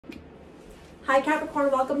Hi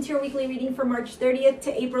Capricorn, welcome to your weekly reading for March 30th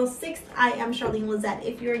to April 6th. I am Charlene Lizette.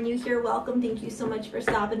 If you're new here, welcome. Thank you so much for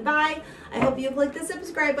stopping by. I hope you click the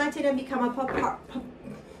subscribe button and become a part of our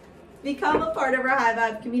High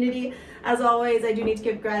Vibe community. As always, I do need to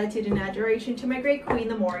give gratitude and adoration to my great queen,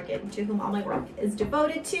 the Morrigan, to whom all my work is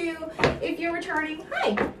devoted to. If you're returning,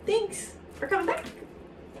 hi, thanks for coming back.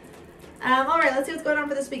 All right, let's see what's going on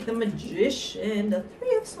for this week. The Magician, the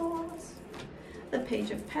Three of Swords, the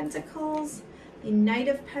Page of Pentacles, the Knight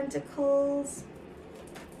of Pentacles,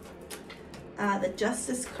 the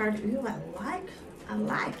Justice card. Ooh, I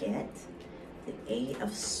like it. The Eight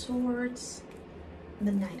of Swords, and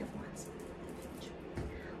the Knight of Wands.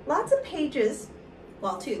 Lots of pages,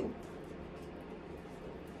 well, two.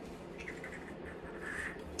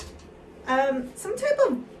 Some type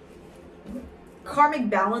of karmic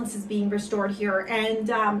balance is being restored here, and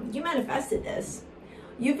you manifested this.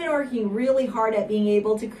 You've been working really hard at being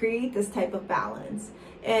able to create this type of balance.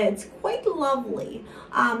 It's quite lovely.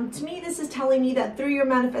 To me, this is telling me that through your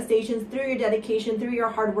manifestations, through your dedication, through your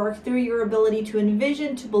hard work, through your ability to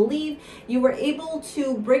envision, to believe, you were able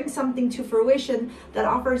to bring something to fruition that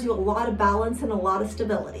offers you a lot of balance and a lot of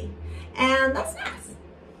stability. And that's nice.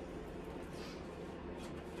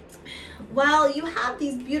 Well, you have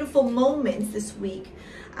these beautiful moments this week.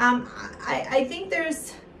 I think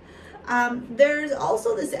there's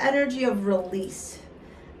also this energy of release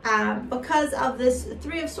because of this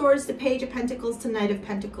Three of Swords to Page of Pentacles to Knight of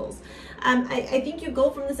Pentacles. I think you go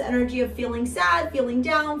from this energy of feeling sad, feeling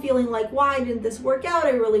down, feeling like, why didn't this work out?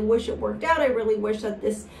 I really wish it worked out. I really wish that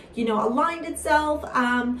this, aligned itself,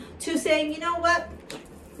 to saying, you know what?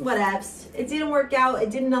 Whatevs. It didn't work out. It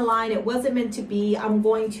didn't align. It wasn't meant to be. I'm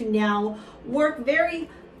going to now work very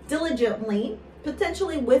diligently,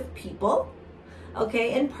 potentially with people,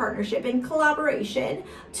 okay, in partnership, in collaboration,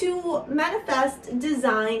 to manifest,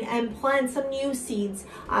 design, and plant some new seeds,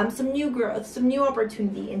 some new growth, some new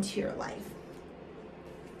opportunity into your life.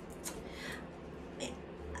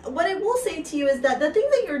 What I will say to you is that the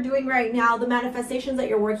things that you're doing right now, the manifestations that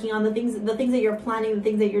you're working on, the things that you're planning, the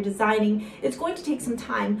things that you're designing, it's going to take some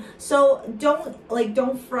time. So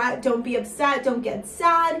don't fret, don't be upset, don't get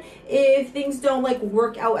sad if things don't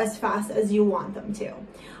work out as fast as you want them to.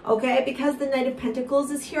 Okay, because the Knight of Pentacles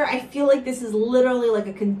is here, I feel like this is literally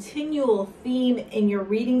a continual theme in your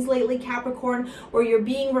readings lately, Capricorn, where you're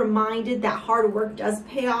being reminded that hard work does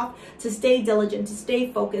pay off, to stay diligent, to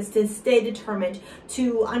stay focused, to stay determined,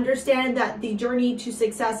 to understand that the journey to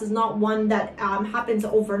success is not one that happens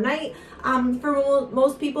overnight for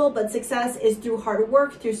most people, but success is through hard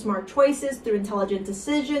work, through smart choices, through intelligent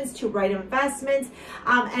decisions, to right investments,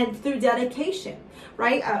 and through dedication,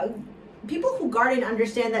 right? People who garden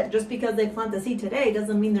understand that just because they plant the seed today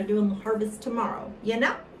doesn't mean they're doing the harvest tomorrow,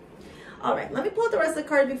 All right, let me pull out the rest of the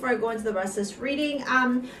cards before I go into the rest of this reading.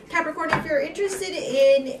 Capricorn, if you're interested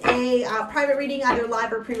in a private reading, either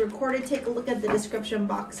live or pre-recorded, take a look at the description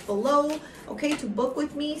box below, okay, to book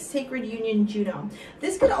with me, Sacred Union Juno.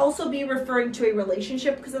 This could also be referring to a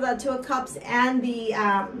relationship because of that Two of Cups and the,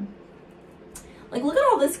 look at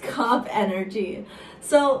all this cup energy.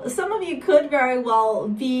 So some of you could very well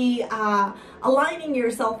be aligning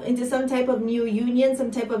yourself into some type of new union, some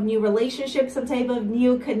type of new relationship, some type of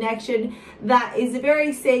new connection that is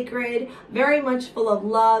very sacred, very much full of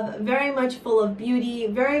love, very much full of beauty,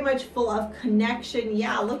 very much full of connection.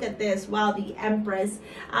 Yeah, look at this. Wow, the Empress.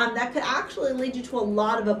 That could actually lead you to a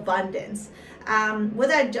lot of abundance. With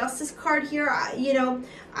that Justice card here,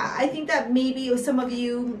 I think that maybe some of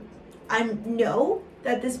you know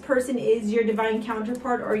that this person is your divine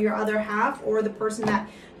counterpart or your other half, or the person that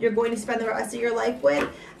you're going to spend the rest of your life with.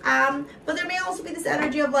 But there may also be this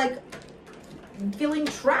energy of feeling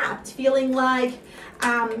trapped, feeling like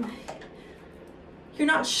you're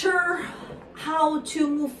not sure how to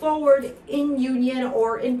move forward in union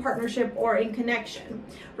or in partnership or in connection.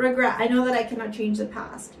 Regret. I know that I cannot change the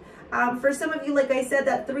past. For some of you, like I said,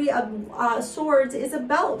 that Three of Swords is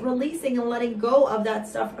about releasing and letting go of that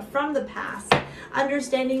stuff from the past.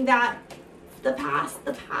 Understanding that the past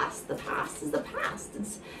is the past.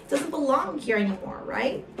 It doesn't belong here anymore,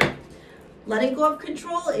 right? Letting go of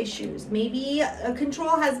control issues. Maybe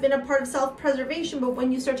control has been a part of self-preservation, but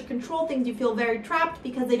when you start to control things, you feel very trapped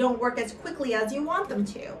because they don't work as quickly as you want them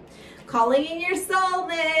to. Calling in your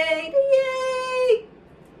soulmate. Yay!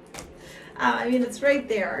 I mean, it's right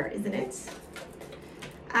there, isn't it?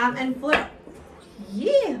 And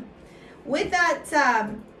yeah, with that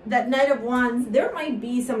that Knight of Wands, there might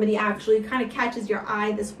be somebody actually kind of catches your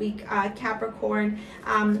eye this week, Capricorn,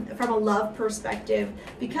 from a love perspective,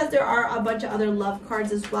 because there are a bunch of other love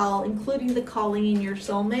cards as well, including the calling in your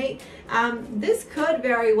soulmate. This could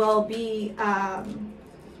very well be,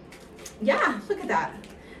 yeah, look at that.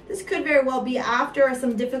 This could very well be after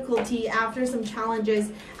some difficulty, after some challenges,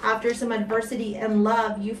 after some adversity in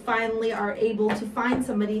love, you finally are able to find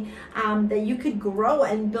somebody that you could grow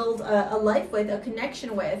and build a life with, a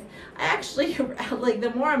connection with. I actually, like, the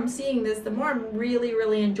more I'm seeing this, the more I'm really,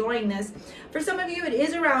 really enjoying this. For some of you, it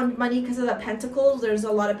is around money because of the Pentacles. There's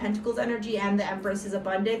a lot of Pentacles energy, and the Empress is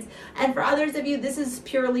abundance. And for others of you, this is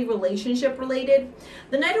purely relationship related.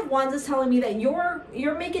 The Knight of Wands is telling me that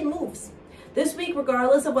you're making moves this week,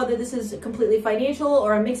 regardless of whether this is completely financial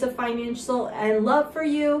or a mix of financial and love for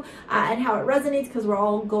you, and how it resonates, because we're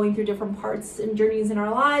all going through different parts and journeys in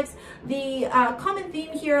our lives. The common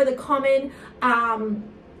theme here, the common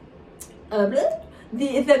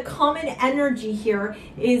the common energy here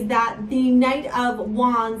is that the Knight of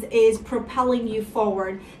Wands is propelling you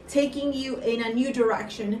forward, taking you in a new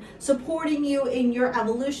direction, supporting you in your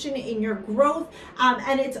evolution, in your growth,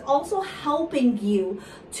 and it's also helping you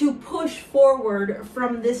to push forward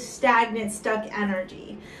from this stagnant, stuck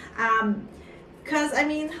energy. Because, I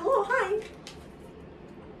mean, hello, hi.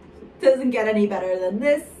 Doesn't get any better than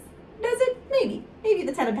this, does it? Maybe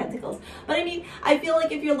the Ten of Pentacles. But I mean, I feel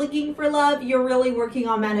like if you're looking for love, you're really working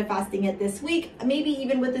on manifesting it this week. Maybe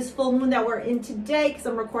even with this full moon that we're in today, because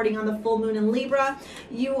I'm recording on the full moon in Libra,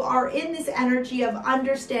 you are in this energy of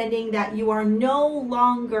understanding that you are no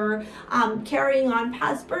longer carrying on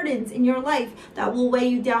past burdens in your life that will weigh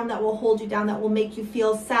you down, that will hold you down, that will make you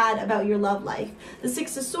feel sad about your love life. The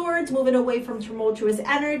Six of Swords, moving away from tumultuous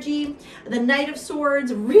energy. The Knight of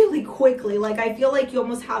Swords, really quickly, like, I feel like you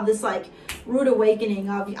almost have this like rude awakening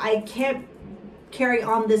of, I can't carry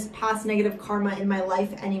on this past negative karma in my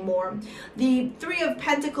life anymore. The Three of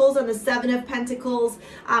Pentacles and the Seven of Pentacles,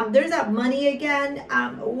 there's that money again.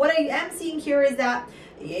 What I am seeing here is that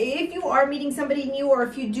if you are meeting somebody new, or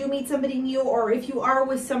if you do meet somebody new, or if you are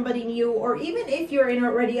with somebody new, or even if you're in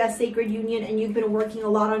already a sacred union and you've been working a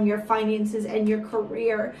lot on your finances and your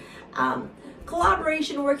career,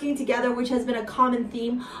 collaboration, working together, which has been a common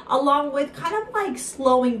theme, along with kind of like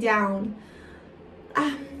slowing down,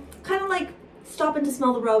 kind of like stopping to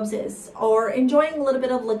smell the roses, or enjoying a little bit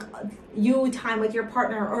of like you time with your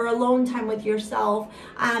partner, or alone time with yourself,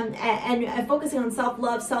 and focusing on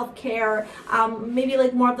self-love, self-care, maybe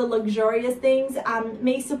like more of the luxurious things,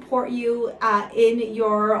 may support you in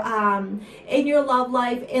your love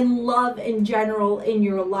life, in love in general in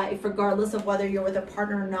your life, regardless of whether you're with a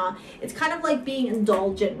partner or not. It's kind of like being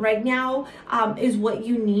indulgent right now, is what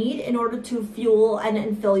you need in order to fuel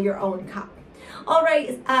and fill your own cup. All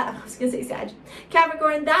right, I was gonna say Sag.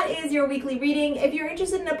 Capricorn, that is your weekly reading. If you're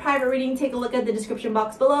interested in a private reading, take a look at the description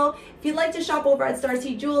box below. If you'd like to shop over at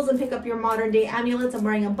STARSEA Jewels and pick up your modern day amulets, I'm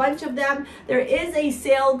wearing a bunch of them. There is a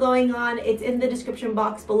sale going on. It's in the description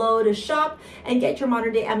box below to shop and get your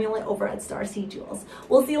modern day amulet over at STARSEA Jewels.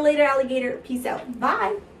 We'll see you later, alligator. Peace out.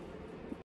 Bye.